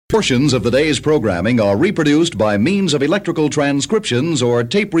Portions of the day's programming are reproduced by means of electrical transcriptions or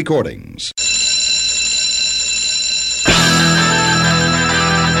tape recordings.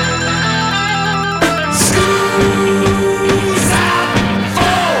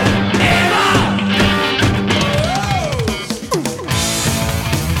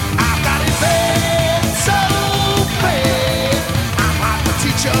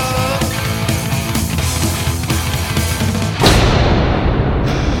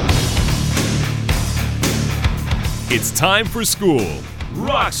 It's time for school,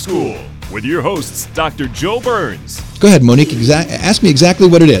 Rock School, with your hosts, Dr. Joe Burns. Go ahead, Monique. Ask me exactly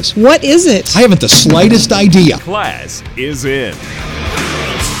what it is. What is it? I haven't the slightest idea. Class is in.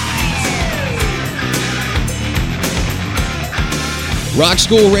 Rock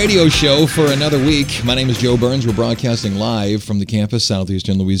School Radio Show for another week. My name is Joe Burns. We're broadcasting live from the campus,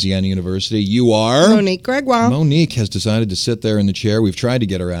 Southeastern Louisiana University. You are? Monique Gregoire. Monique has decided to sit there in the chair. We've tried to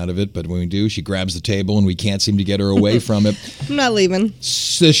get her out of it, but when we do, she grabs the table and we can't seem to get her away from it. I'm not leaving.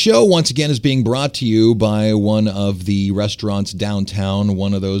 The show, once again, is being brought to you by one of the restaurants downtown,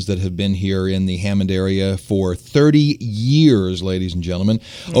 one of those that have been here in the Hammond area for 30 years, ladies and gentlemen.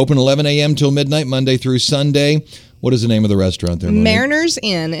 Open 11 a.m. till midnight, Monday through Sunday. What is the name of the restaurant there, Monique? Mariners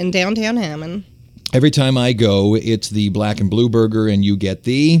Inn in downtown Hammond. Every time I go, it's the black and blue burger, and you get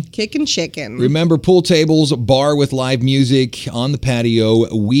the Kickin' Chicken. Remember, pool tables, bar with live music on the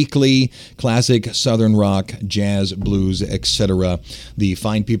patio, weekly classic southern rock, jazz, blues, etc. The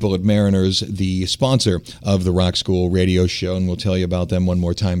fine people at Mariners, the sponsor of the Rock School Radio Show, and we'll tell you about them one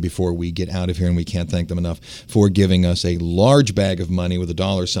more time before we get out of here, and we can't thank them enough for giving us a large bag of money with a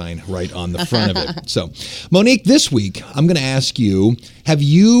dollar sign right on the front of it. So, Monique, this week, I'm going to ask you, have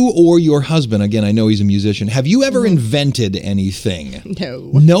you or your husband, again, I know he's a musician, have you ever invented anything? No.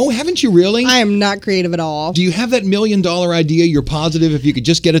 No? Haven't you really? I am not creative at all. Do you have that $1 million idea? You're positive if you could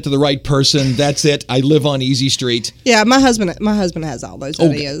just get it to the right person, that's it. I live on Easy Street. Yeah, my husband has all those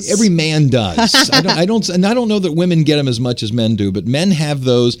ideas. Every man does. I don't know that women get them as much as men do, but men have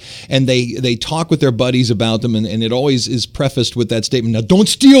those, and they talk with their buddies about them, and it always is prefaced with that statement, now don't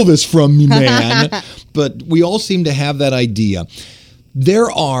steal this from me, man. But we all seem to have that idea.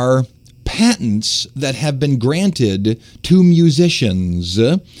 There are patents that have been granted to musicians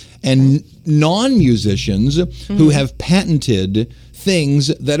and non-musicians who have patented things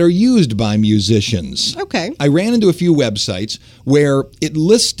that are used by musicians. Okay. I ran into a few websites where it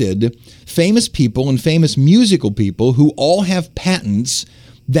listed famous people and famous musical people who all have patents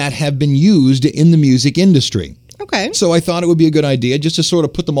that have been used in the music industry. Okay. So I thought it would be a good idea just to sort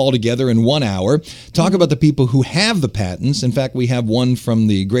of put them all together in 1 hour, talk about the people who have the patents. In fact, we have one from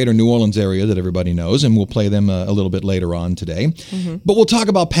the greater New Orleans area that everybody knows, and we'll play them a little bit later on today. But we'll talk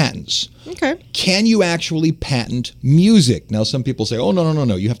about patents. Okay. Can you actually patent music? Now, some people say, oh,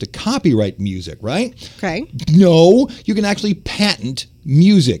 no. You have to copyright music, right? Okay. No, you can actually patent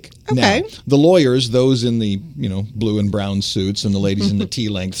music. Okay. Now, the lawyers, those in the blue and brown suits and the ladies in the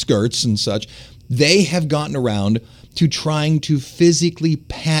T-length skirts and such, they have gotten around to trying to physically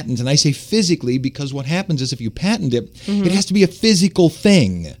patent. And I say physically because what happens is if you patent it, it has to be a physical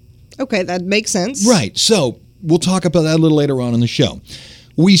thing. Okay, that makes sense. Right. So we'll talk about that a little later on in the show.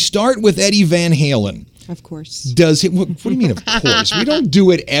 We start with Eddie Van Halen. Of course. What do you mean, of course? We don't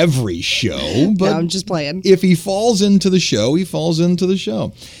do it every show. But no, I'm just playing. If he falls into the show, he falls into the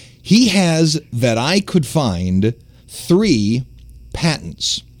show. He has, that I could find, 3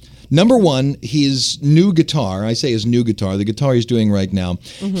 patents. Number one, his new guitar, I say his new guitar, the guitar he's doing right now,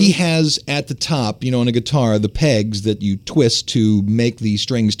 he has at the top, on a guitar, the pegs that you twist to make the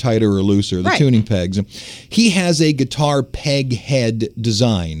strings tighter or looser, the tuning pegs. He has a guitar peg head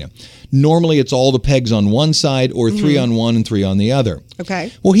design. Normally, it's all the pegs on one side or 3 on one and 3 on the other.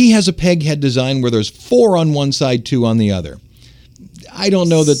 Okay. Well, he has a peg head design where there's 4 on one side, 2 on the other. I don't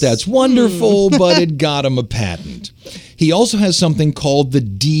know that that's wonderful, but it got him a patent. He also has something called the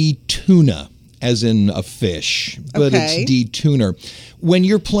D-Tuner, as in a fish, but it's D-Tuner. When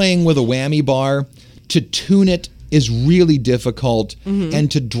you're playing with a whammy bar, to tune it is really difficult, and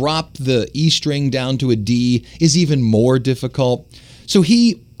to drop the E string down to a D is even more difficult. So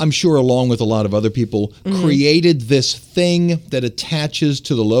he, I'm sure along with a lot of other people, created this thing that attaches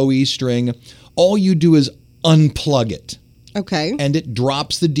to the low E string. All you do is unplug it. Okay. And it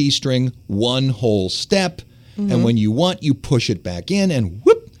drops the D string one whole step. And when you want, you push it back in and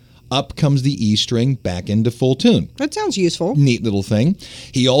whoop, up comes the E string back into full tune. That sounds useful. Neat little thing.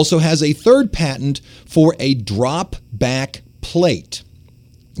 He also has a third patent for a drop back plate.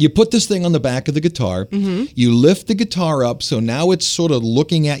 You put this thing on the back of the guitar. You lift the guitar up, so now it's sort of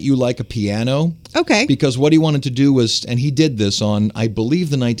looking at you like a piano. Okay. Because what he wanted to do was, and he did this on, I believe,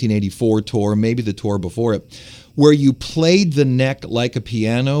 the 1984 tour, maybe the tour before it, where you played the neck like a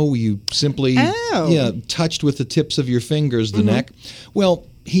piano. You simply touched with the tips of your fingers the neck. Well,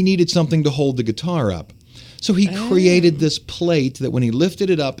 he needed something to hold the guitar up. So he created this plate that when he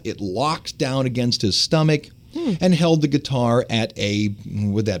lifted it up, it locked down against his stomach and held the guitar at a,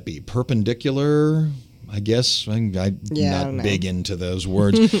 would that be perpendicular? I guess. I'm not big into those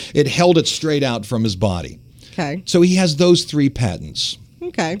words. It held it straight out from his body. Okay. So he has those 3 patents.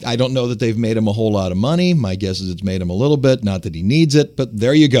 Okay. I don't know that they've made him a whole lot of money. My guess is it's made him a little bit. Not that he needs it, but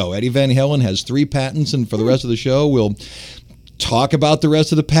there you go. Eddie Van Halen has 3 patents, and for the rest of the show, we'll talk about the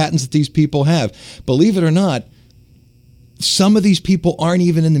rest of the patents that these people have. Believe it or not, some of these people aren't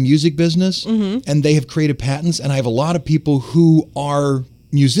even in the music business, and they have created patents, and I have a lot of people who are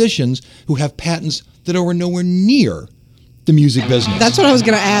musicians who have patents that are nowhere near the music business. That's what I was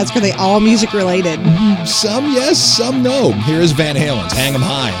going to ask. Are they all music related? Some yes, some no. Here is Van Halen's Hang 'em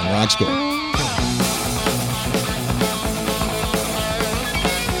High on Rock School.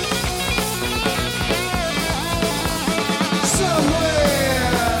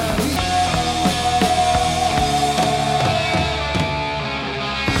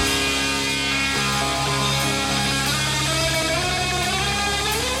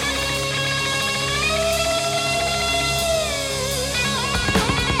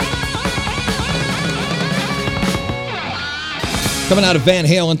 Coming out of Van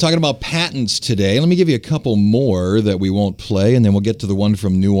Halen, talking about patents today. Let me give you a couple more that we won't play, and then we'll get to the one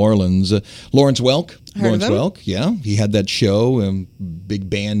from New Orleans. Lawrence Welk. Heard of him? Welk, yeah. He had that show, big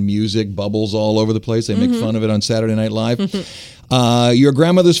band music, bubbles all over the place. They make fun of it on Saturday Night Live. Your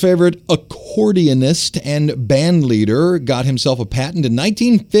grandmother's favorite accordionist and band leader got himself a patent in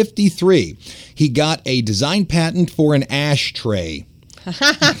 1953. He got a design patent for an ashtray.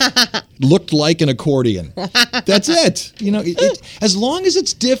 Looked like an accordion. That's it. You know, as long as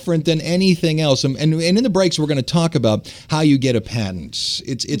it's different than anything else. And in the breaks, we're going to talk about how you get a patent.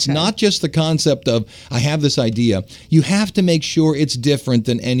 It's not just the concept of, I have this idea. You have to make sure it's different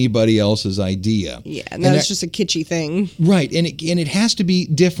than anybody else's idea. Yeah, and that's just a kitschy thing. Right, and it has to be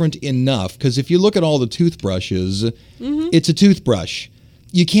different enough, because if you look at all the toothbrushes, it's a toothbrush.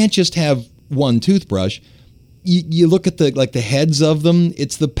 You can't just have one toothbrush. You look at the heads of them,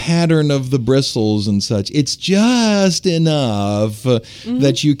 it's the pattern of the bristles and such. It's just enough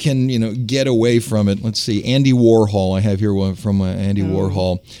that you can, get away from it. Let's see, Andy Warhol, I have here one from Andy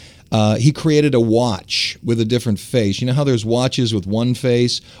Warhol. He created a watch with a different face. You know how there's watches with one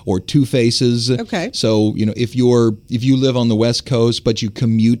face or 2 faces? Okay. So, if you live on the West Coast but you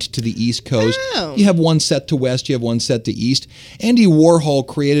commute to the East Coast, you have one set to West, you have one set to East. Andy Warhol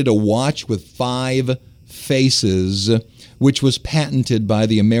created a watch with 5 faces, which was patented by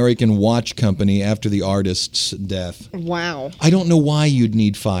the American Watch Company after the artist's death. Wow. I don't know why you'd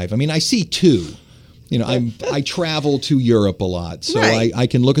need 5. I mean, I see 2. I travel to Europe a lot, so right. I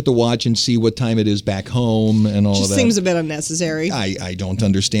can look at the watch and see what time it is back home and all of that. Just seems a bit unnecessary. I don't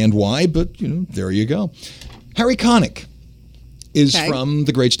understand why, but, there you go. Harry Connick is from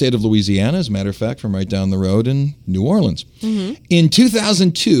the great state of Louisiana, as a matter of fact, from right down the road in New Orleans. In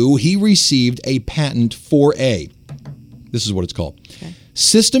 2002, he received a patent for this is what it's called,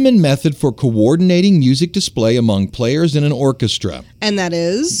 system and method for coordinating music display among players in an orchestra. And that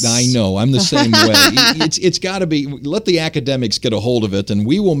is? I know, I'm the same way. It's got to be, let the academics get a hold of it, and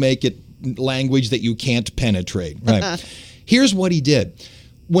we will make it language that you can't penetrate. Right. Here's what he did.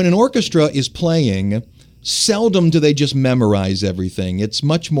 When an orchestra is playing, seldom do they just memorize everything. It's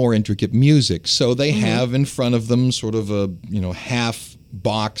much more intricate music. So they have in front of them sort of a, half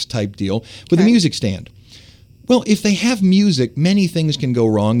box type deal with a music stand. Well, if they have music, many things can go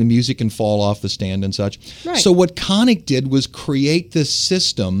wrong. The music can fall off the stand and such. Right. So what Connick did was create this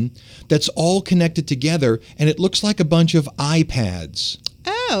system that's all connected together, and it looks like a bunch of iPads.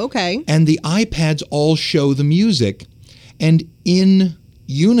 Oh, okay. And the iPads all show the music, and in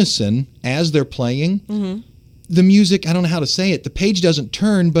unison, as they're playing, the music, I don't know how to say it, the page doesn't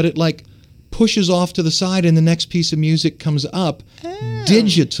turn, but it pushes off to the side, and the next piece of music comes up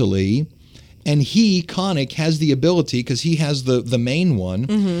digitally. And Connick, has the ability, because he has the main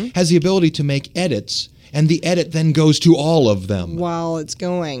one, has the ability to make edits, and the edit then goes to all of them. While it's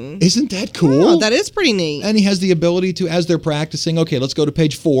going. Isn't that cool? Oh, that is pretty neat. And he has the ability to, as they're practicing, okay, let's go to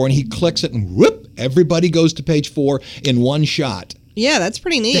page 4, and he clicks it, and whoop, everybody goes to page 4 in one shot. Yeah, that's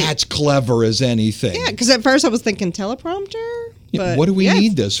pretty neat. That's clever as anything. Yeah, because at first I was thinking teleprompter. But what do we yeah,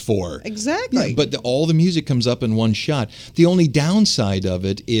 need this for? Exactly. Yeah, but all the music comes up in one shot. The only downside of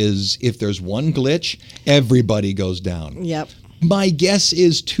it is if there's one glitch, everybody goes down. Yep. My guess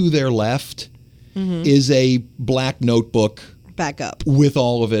is to their left is a black notebook Back up. with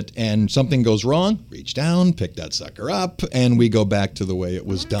all of it, and something goes wrong, reach down, pick that sucker up, and we go back to the way it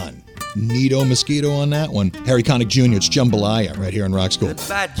was done. Neato mosquito on that one. Harry Connick Jr., it's Jambalaya right here in Rock School.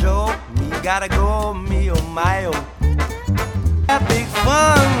 Goodbye, Joe. Me gotta go, me oh my oh. Have big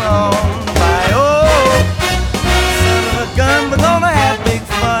fun on the bio. Son of a gun, we're gonna have big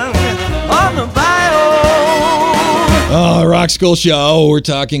fun on the bio. Oh, Rock School Show. We're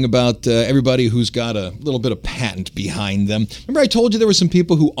talking about everybody who's got a little bit of patent behind them. Remember I told you there were some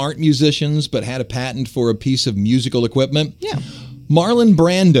people who aren't musicians but had a patent for a piece of musical equipment? Yeah. Marlon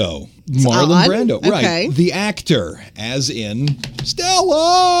Brando. Marlon odd. Brando, Okay. right. The actor, as in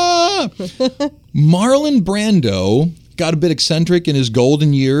Stella. Marlon Brando got a bit eccentric in his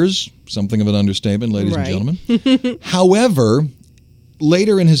golden years. Something of an understatement, ladies and Right. gentlemen. However,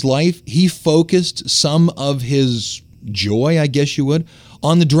 later in his life, he focused some of his joy, I guess you would,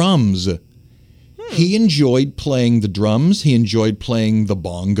 on the drums. He enjoyed playing the drums. He enjoyed playing the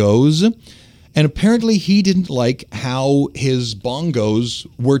bongos. And apparently he didn't like how his bongos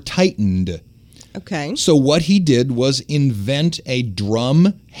were tightened. Okay. So what he did was invent a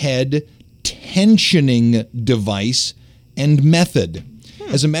drum head tensioning device and method.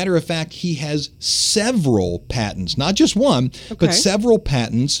 As a matter of fact, he has several patents, not just one, but Okay. several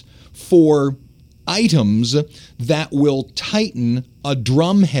patents for items that will tighten a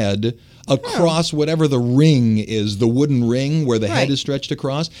drum head across whatever the ring is, the wooden ring where the head Right. is stretched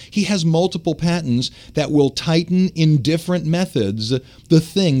across. He has multiple patents that will tighten in different methods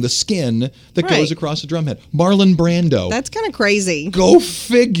the skin that goes Right. across the drum head. Marlon Brando. That's kind of crazy. Go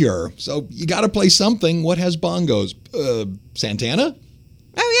figure. So you got to play something. What has bongos? Santana?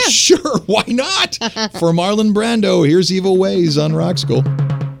 Oh, yeah. Sure, why not? For Marlon Brando, here's Evil Ways on Rock School.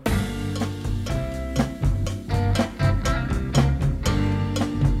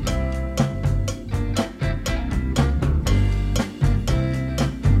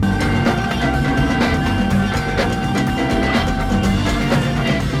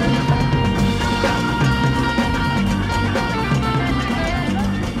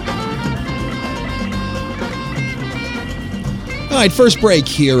 All right, first break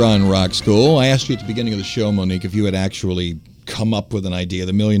here on Rock School. I asked you at the beginning of the show, Monique, if you had actually come up with an idea,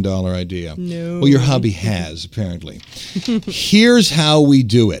 the $1 million idea. No. Well, your hubby has, apparently. Here's how we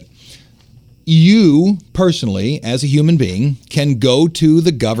do it. You, personally, as a human being, can go to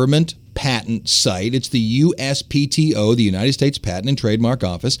the government patent site. It's the USPTO, the United States Patent and Trademark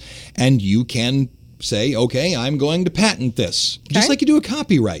Office, and you can say, okay, I'm going to patent this, just Okay. like you do a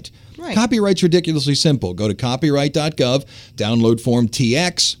copyright. Right. Copyright's ridiculously simple. Go to copyright.gov, download Form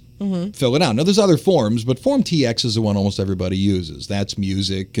TX, fill it out. Now, there's other forms, but Form TX is the one almost everybody uses. That's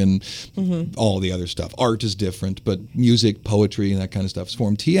music and all the other stuff. Art is different, but music, poetry, and that kind of stuff is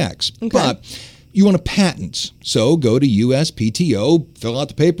Form TX. Okay. But you want to patent, so go to USPTO, fill out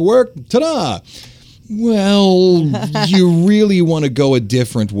the paperwork, ta-da! Well, you really want to go a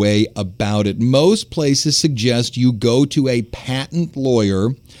different way about it. Most places suggest you go to a patent lawyer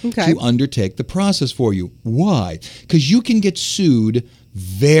Okay. to undertake the process for you. Why? Because you can get sued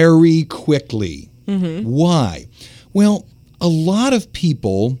very quickly. Why? Well, a lot of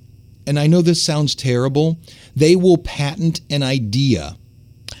people, and I know this sounds terrible, they will patent an idea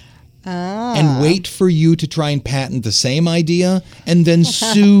and wait for you to try and patent the same idea and then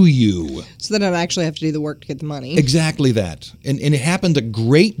sue you. So they don't actually have to do the work to get the money. Exactly that. And it happened a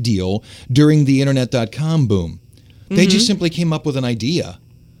great deal during the Internet.com boom. They just simply came up with an idea.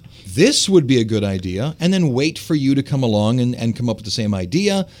 This would be a good idea, and then wait for you to come along and come up with the same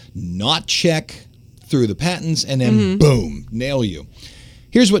idea, not check through the patents, and then boom, nail you.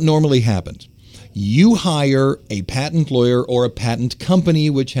 Here's what normally happens. You hire a patent lawyer or a patent company,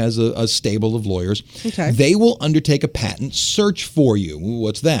 which has a stable of lawyers. Okay. They will undertake a patent search for you.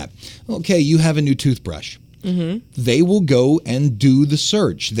 What's that? Okay, you have a new toothbrush. They will go and do the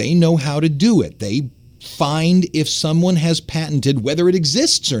search. They know how to do it. They find if someone has patented whether it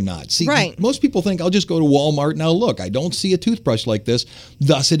exists or not. See, Right. most people think I'll just go to Walmart and I'll look. I don't see a toothbrush like this,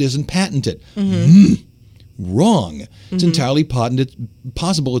 thus it isn't patented. Wrong. It's entirely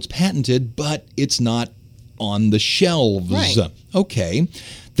possible it's patented, but it's not on the shelves. Right. Okay.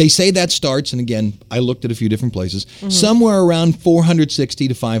 They say that starts, and again, I looked at a few different places, somewhere around $460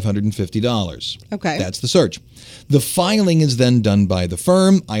 to $550. Okay. That's the search. The filing is then done by the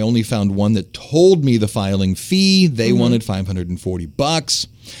firm. I only found one that told me the filing fee. They wanted $540.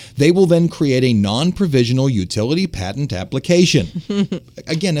 They will then create a non-provisional utility patent application.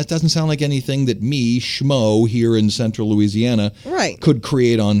 Again, that doesn't sound like anything that me, schmo, here in central Louisiana, Right. could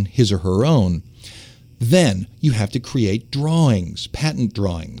create on his or her own. Then you have to create drawings, patent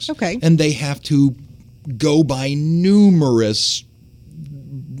drawings. Okay. And they have to go by numerous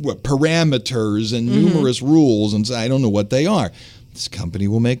parameters and numerous rules, and say, I don't know what they are. This company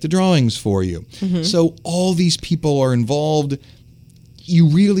will make the drawings for you. So all these people are involved. You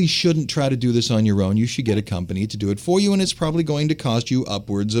really shouldn't try to do this on your own. You should get a company to do it for you, and it's probably going to cost you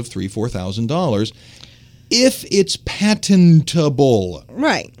upwards of $3,000, $4,000 if it's patentable.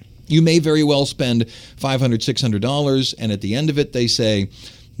 Right. You may very well spend $500, $600, and at the end of it, they say,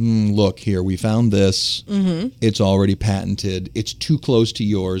 look, here, we found this. It's already patented. It's too close to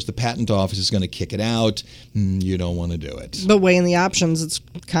yours. The patent office is going to kick it out. You don't want to do it. But weighing the options, it's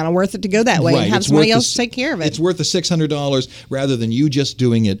kind of worth it to go that way Right, and have it's somebody worth else the- take care of it. It's worth the $600 rather than you just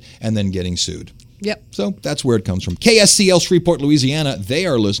doing it and then getting sued. Yep. So that's where it comes from. KSCL Shreveport, Louisiana. They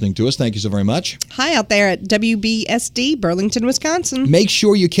are listening to us. Thank you so very much. Hi out there at WBSD, Burlington, Wisconsin. Make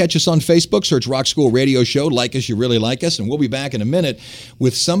sure you catch us on Facebook. Search Rock School Radio Show. Like us, you really like us. And we'll be back in a minute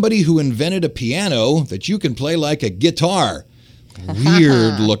with somebody who invented a piano that you can play like a guitar.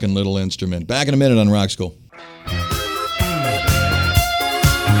 Weird looking little instrument. Back in a minute on Rock School.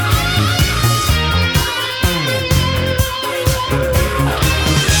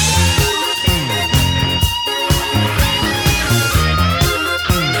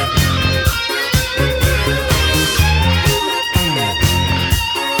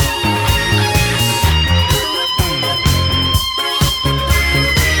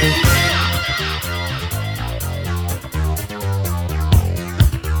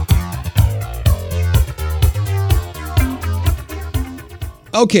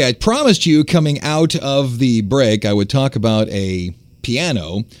 Okay, I promised you coming out of the break I would talk about a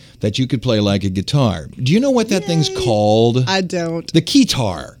piano that you could play like a guitar. Do you know what that thing's called? I don't. The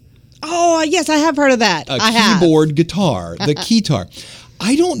keytar. Oh, yes, I have heard of that. A I have. keyboard guitar. The keytar.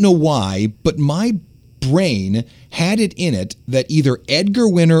 I don't know why, but my brain had it in it that either Edgar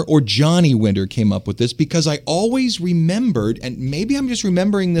Winter or Johnny Winter came up with this, because I always remembered, and maybe I'm just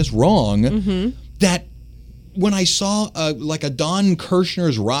remembering this wrong, that when I saw like a Don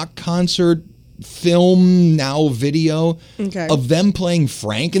Kirshner's rock concert film, now video, Okay. of them playing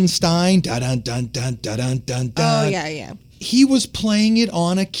Frankenstein, dun dun dun dun dun dun dun. Oh, yeah. He was playing it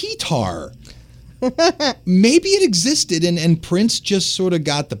on a keytar. Maybe it existed and Prince just sort of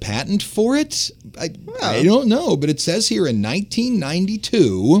got the patent for it. I don't know, but it says here in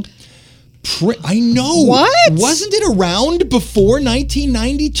 1992. I know. What? Wasn't it around before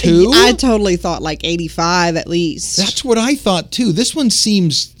 1992? I totally thought like 85 at least. That's what I thought too. This one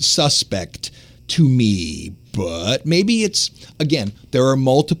seems suspect to me, but maybe it's, again, there are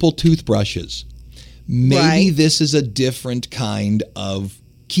multiple toothbrushes. Maybe Right. this is a different kind of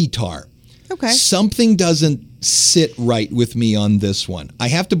keytar. Okay. Something doesn't sit right with me on this one. I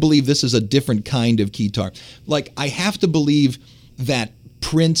have to believe this is a different kind of keytar. Like, I have to believe that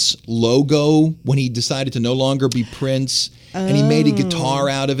Prince logo, when he decided to no longer be Prince and he made a guitar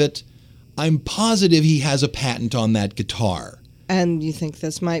out of it, I'm positive he has a patent on that guitar. And you think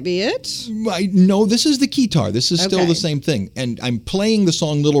this might be it? No, this is the keytar. This is still Okay. the same thing. And I'm playing the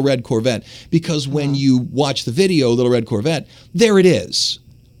song Little Red Corvette because when you watch the video, Little Red Corvette, there it is.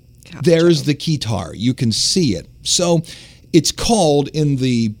 Gotcha. There's the keytar. You can see it. So it's called in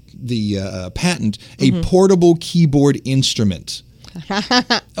the patent a portable keyboard instrument.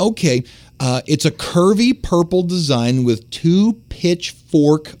 Okay. It's a curvy purple design with two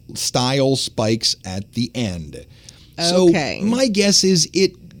pitchfork style spikes at the end. Okay. So my guess is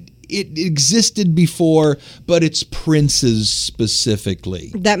it existed before, but it's Prince's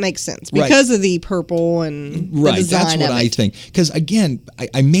specifically. That makes sense Right. because of the purple and the Right, design that's what of I it. think. Because again,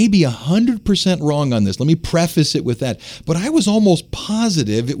 I may be 100% wrong on this. Let me preface it with that. But I was almost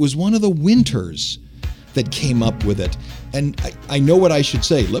positive it was one of the Winters that came up with it. And I know what I should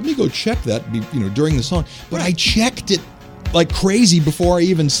say. Let me go check that, during the song. But I checked it like crazy before I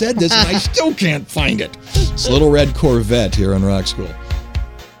even said this, and I still can't find it. It's Little Red Corvette here on Rock School.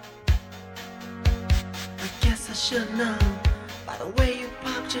 I guess I should know by the way you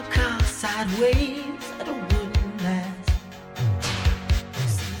parked your car sideways that it wouldn't last.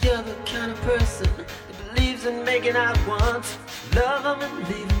 See, you're the kind of person that believes in making out once, love them and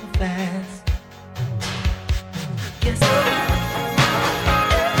leave them fast.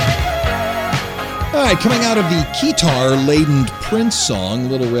 All right, coming out of the guitar-laden Prince song,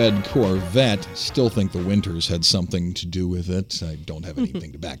 Little Red Corvette. Still think the Winters had something to do with it. I don't have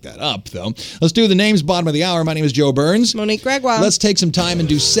anything to back that up, though. Let's do the names, bottom of the hour. My name is Joe Burns. Monique Gregoire. Let's take some time and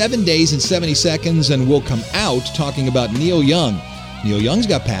do 7 days and 70 seconds, and we'll come out talking about Neil Young. Neil Young's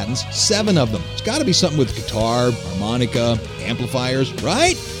got patents, 7 of them. It's got to be something with guitar, harmonica, amplifiers,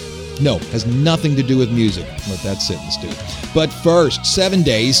 right? No, has nothing to do with music. Let that sit and stew. But first, 7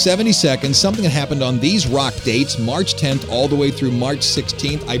 days, 70 seconds, something that happened on these rock dates, March 10th all the way through March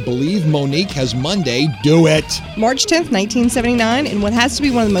 16th. I believe Monique has Monday. Do it. March 10th, 1979, in what has to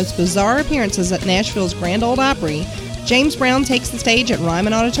be one of the most bizarre appearances at Nashville's Grand Ole Opry, James Brown takes the stage at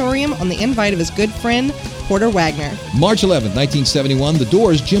Ryman Auditorium on the invite of his good friend, Porter Wagner. March 11th, 1971, The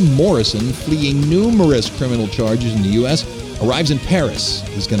Doors' Jim Morrison, fleeing numerous criminal charges in the U.S., arrives in Paris.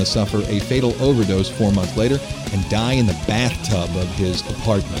 He's going to suffer a fatal overdose 4 months later and die in the bathtub of his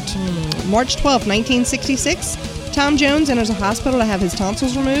apartment. March 12, 1966, Tom Jones enters a hospital to have his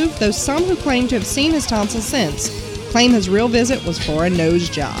tonsils removed, though some who claim to have seen his tonsils since claim his real visit was for a nose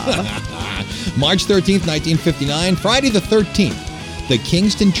job. March 13th, 1959, Friday the 13th. The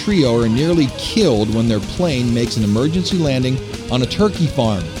Kingston Trio are nearly killed when their plane makes an emergency landing on a turkey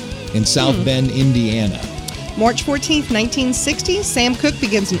farm in South Bend, Indiana. March 14th, 1960, Sam Cooke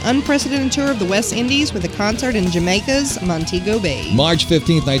begins an unprecedented tour of the West Indies with a concert in Jamaica's Montego Bay. March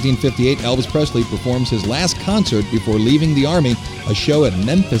 15th, 1958, Elvis Presley performs his last concert before leaving the Army, a show at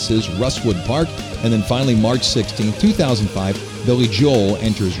Memphis's Rustwood Park. And then finally, March 16th, 2005, Billy Joel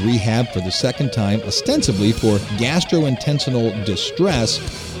enters rehab for the second time, ostensibly for gastrointestinal distress,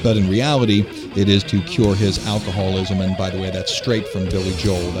 but in reality, it is to cure his alcoholism. And by the way, that's straight from Billy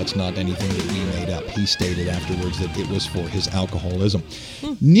Joel. That's not anything that we made up. He stated afterwards that it was for his alcoholism.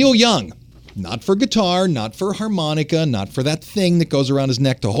 Neil Young, not for guitar, not for harmonica, not for that thing that goes around his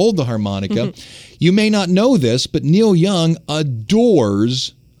neck to hold the harmonica. You may not know this, but Neil Young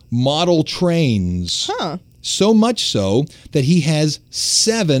adores model trains. So much so that he has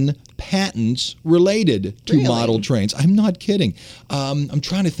 7 patents related to model trains. I'm not kidding. I'm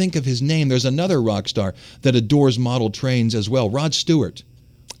trying to think of his name. There's another rock star that adores model trains as well, Rod Stewart.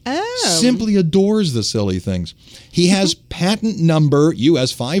 Simply adores the silly things. He has patent number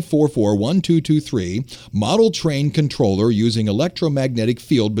US 5441223, model train controller using electromagnetic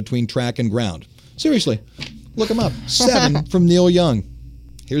field between track and ground. Seriously, look him up. 7 from Neil Young.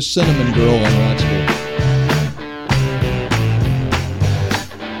 Here's Cinnamon Girl on Rock School.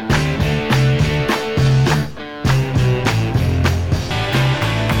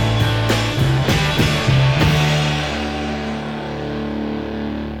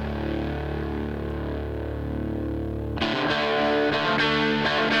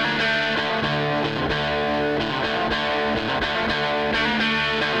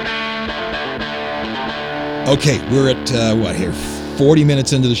 Okay, we're at, 40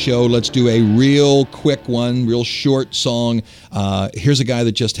 minutes into the show. Let's do a real quick one, real short song. Here's a guy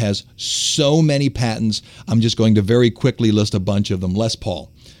that just has so many patents. I'm just going to very quickly list a bunch of them. Les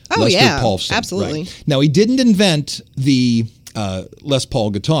Paul. Oh, Lester yeah, Paulson, absolutely. Right. Now, he didn't invent the Les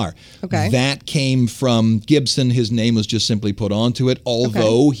Paul guitar. Okay. That came from Gibson. His name was just simply put onto it,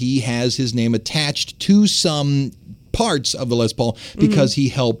 although he has his name attached to some parts of the Les Paul because he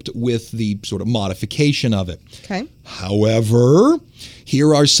helped with the sort of modification of it. Okay. However,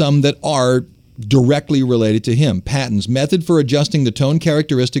 here are some that are directly related to him. Patents, method for adjusting the tone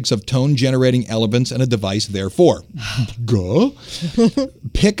characteristics of tone-generating elements and a device therefore.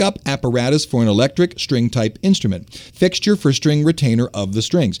 Pickup apparatus for an electric string-type instrument. Fixture for string retainer of the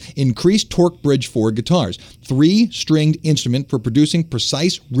strings. Increased torque bridge for guitars. 3-stringed instrument for producing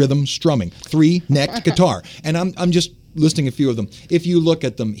precise rhythm strumming. 3-necked guitar. And I'm just listing a few of them. If you look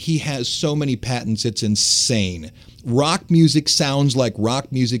at them, he has so many patents, it's insane. Rock music sounds like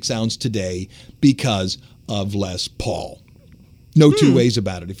rock music sounds today because of Les Paul. No two ways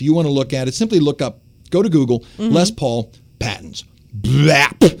about it. If you want to look at it, simply look up, go to Google, Les Paul patents.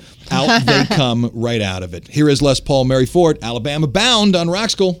 Blap! Out they come right out of it. Here is Les Paul, Mary Ford, Alabama Bound on Rock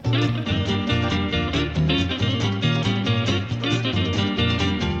School.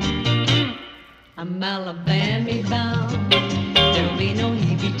 I'm Alabama bound. There'll be no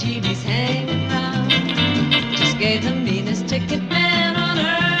heebie-jeebies hanging round. Just gave the meanest ticket man on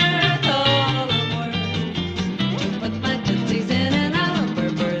earth all the world to put my tootsies in and out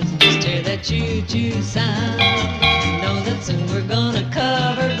of birds. Just hear that choo-choo sound. Know that soon we're gonna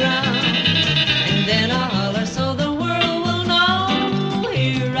cover ground. And then I'll holler so the world will know.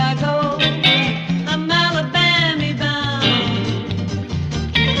 Here I go. I'm Alabama bound.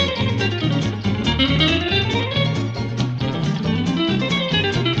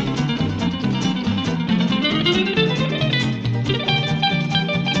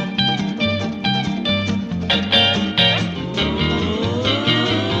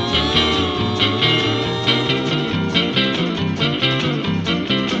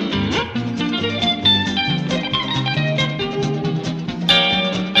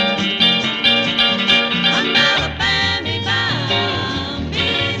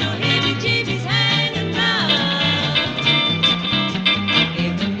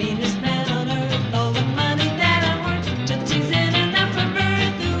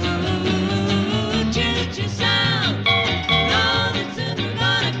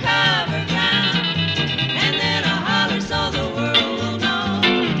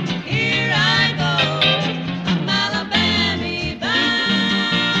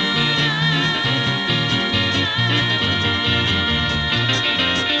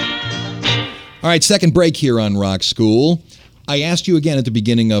 All right, second break here on Rock School. I asked you again at the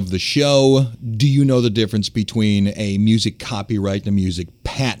beginning of the show, do you know the difference between a music copyright and a music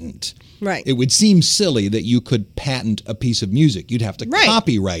patent? Right. It would seem silly that you could patent a piece of music. You'd have to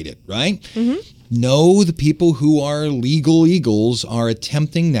copyright it, right? Mm-hmm. No, the people who are legal eagles are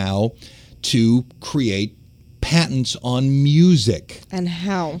attempting now to create patents on music. And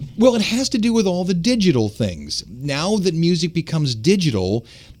how? Well, it has to do with all the digital things. Now that music becomes digital,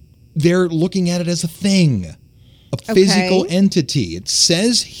 they're looking at it as a thing, a physical entity. It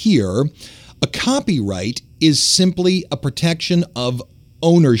says here, a copyright is simply a protection of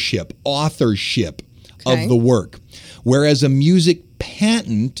ownership, authorship of the work, whereas a music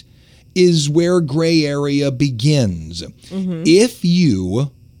patent is where gray area begins. Mm-hmm. If you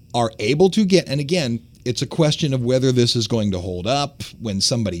are able to get, and again, it's a question of whether this is going to hold up when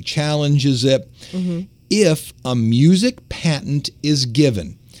somebody challenges it. Mm-hmm. If a music patent is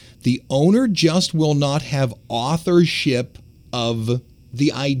given, the owner just will not have authorship of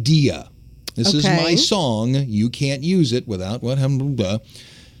the idea. This is my song. You can't use it without what.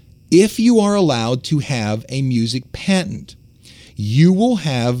 If you are allowed to have a music patent, you will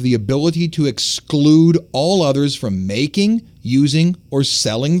have the ability to exclude all others from making, using, or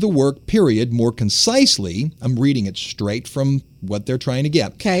selling the work, period. More concisely, I'm reading it straight from what they're trying to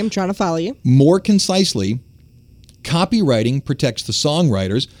get. Okay, I'm trying to follow you. More concisely, copywriting protects the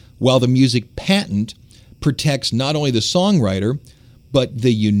songwriters, while the music patent protects not only the songwriter, but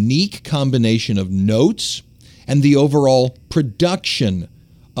the unique combination of notes and the overall production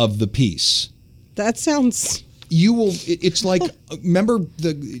of the piece. That sounds... You will. It's like, remember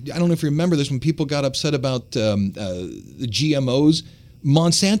I don't know if you remember this, when people got upset about the GMOs.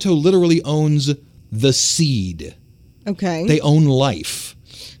 Monsanto literally owns the seed. Okay. They own life.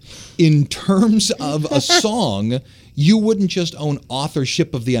 In terms of a song, you wouldn't just own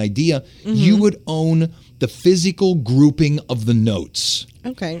authorship of the idea. Mm-hmm. You would own the physical grouping of the notes.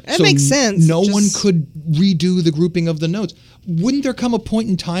 Okay, that makes sense. No one could redo the grouping of the notes. Wouldn't there come a point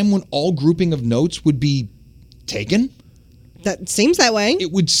in time when all grouping of notes would be taken? That seems that way.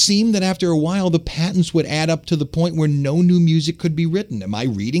 It would seem that after a while the patents would add up to the point where no new music could be written. Am I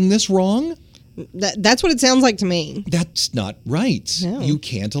reading this wrong? That's what it sounds like to me. That's not right. No. You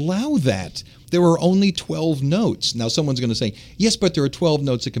can't allow that. There are only 12 notes. Now someone's going to say, yes, but there are 12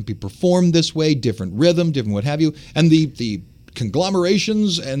 notes that can be performed this way, different rhythm, different what have you, and the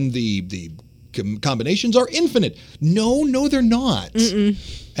conglomerations and the combinations are infinite. No, they're not.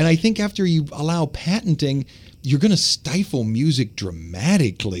 Mm-mm. And I think after you allow patenting, you're going to stifle music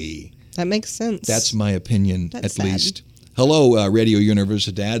dramatically. That makes sense. That's my opinion, That's at sad. least. Hello, Radio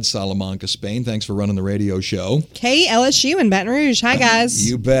Universidad, Salamanca, Spain. Thanks for running the radio show. KLSU in Baton Rouge. Hi, guys.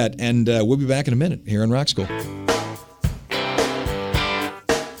 You bet. And we'll be back in a minute here on Rock School.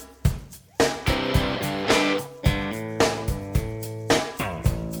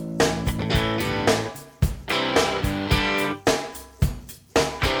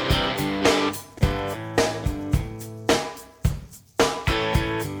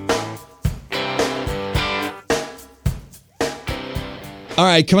 All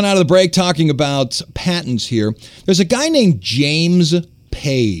right, coming out of the break, talking about patents here. There's a guy named James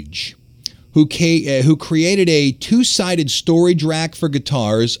Page who created a two-sided storage rack for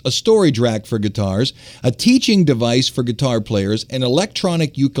guitars, a storage rack for guitars, a teaching device for guitar players, an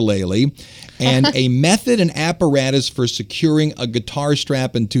electronic ukulele, and a method and apparatus for securing a guitar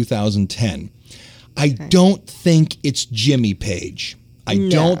strap in 2010. I don't think it's Jimmy Page. I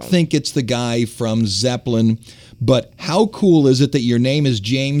don't think it's the guy from Zeppelin. But how cool is it that your name is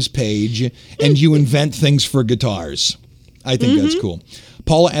James Page and you invent things for guitars? I think that's cool.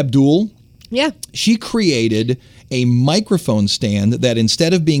 Paula Abdul, she created a microphone stand that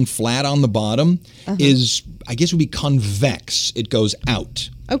instead of being flat on the bottom is, I guess would be convex. It goes out.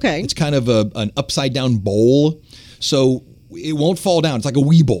 Okay. It's kind of an upside down bowl. So it won't fall down. It's like a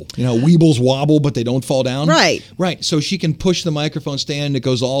Weeble. You know, Weebles wobble, but they don't fall down. Right. Right. So she can push the microphone stand. It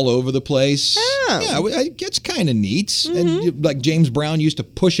goes all over the place. Oh. Yeah, it's kind of neat. Mm-hmm. And like James Brown used to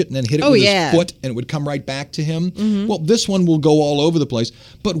push it and then hit it with his foot, and it would come right back to him. Mm-hmm. Well, this one will go all over the place,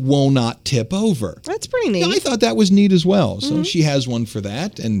 but will not tip over. That's pretty neat. Yeah, I thought that was neat as well. So she has one for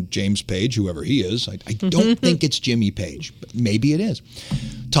that. And James Page, whoever he is, I don't think it's Jimmy Page, but maybe it is.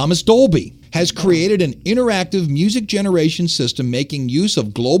 Thomas Dolby has created an interactive music generation system making use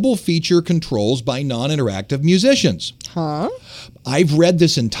of global feature controls by non-interactive musicians. Huh? I've read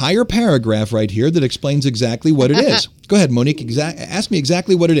this entire paragraph right here that explains exactly what it is. Go ahead, Monique. Ask me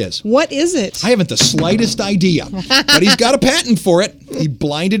exactly what it is. What is it? I haven't the slightest idea, but he's got a patent for it. He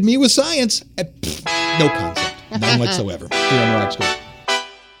blinded me with science. No concept. None whatsoever. Here on Rock School.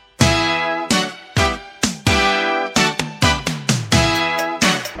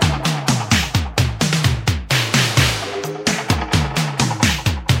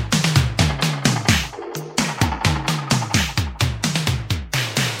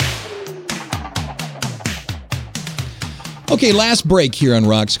 Okay, last break here on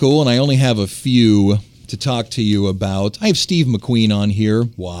Rock School, and I only have a few to talk to you about. I have Steve McQueen on here.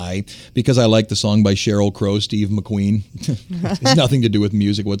 Why? Because I like the song by Sheryl Crow, Steve McQueen. It's nothing to do with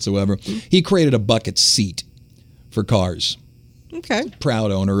music whatsoever. He created a bucket seat for cars. Okay. Proud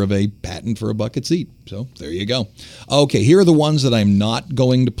owner of a patent for a bucket seat. So there you go. Okay, here are the ones that I'm not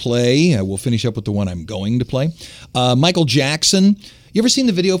going to play. We'll finish up with the one I'm going to play. Michael Jackson. You ever seen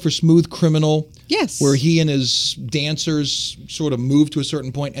the video for Smooth Criminal? Yes. Where he and his dancers sort of move to a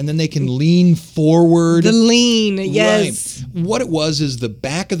certain point and then they can lean forward. The lean, yes. Right. What it was is the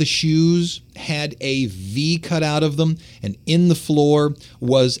back of the shoes had a V cut out of them, and in the floor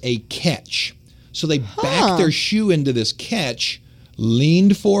was a catch. So they backed their shoe into this catch,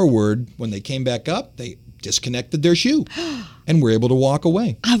 leaned forward. When they came back up, they disconnected their shoe and were able to walk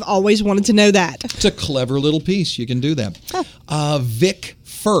away. I've always wanted to know that. It's a clever little piece. You can do that. Vic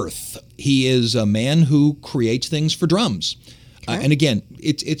Firth. He is a man who creates things for drums. And again,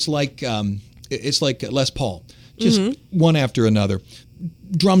 it's like Les Paul, just one after another.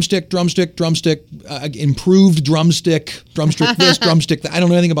 Drumstick, improved drumstick this, drumstick that. I don't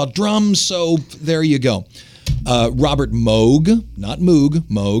know anything about drums, so there you go. Robert Moog, not Moog,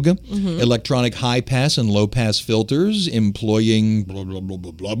 Moog, electronic high-pass and low-pass filters, employing blah, blah, blah,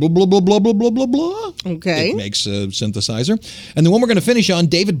 blah, blah, blah, blah, blah, blah, blah, blah, blah. Okay. It makes a synthesizer. And the one we're going to finish on,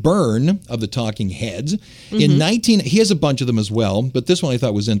 David Byrne of the Talking Heads. He has a bunch of them as well, but this one I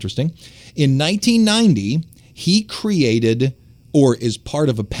thought was interesting. In 1990, he created, or is part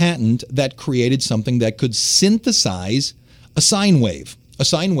of a patent that created something that could synthesize a sine wave. A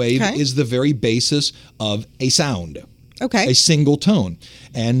sine wave is the very basis of a sound. Okay. A single tone.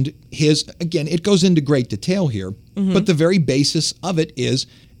 And again, it goes into great detail here, but the very basis of it is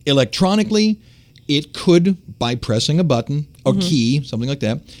electronically, it could, by pressing a button, a key, something like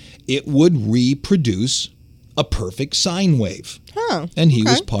that, it would reproduce a perfect sine wave. And he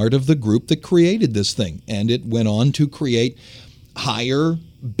was part of the group that created this thing. And it went on to create higher,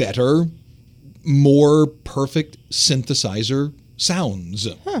 better, more perfect synthesizer sounds.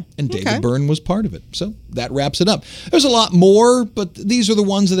 And David Byrne was part of it. So that wraps it up. There's a lot more, but these are the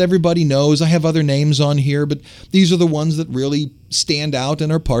ones that everybody knows. I have other names on here, but these are the ones that really stand out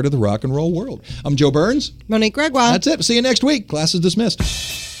and are part of the rock and roll world. I'm Joe Burns. Monique Gregoire. That's it. See you next week. Class is dismissed.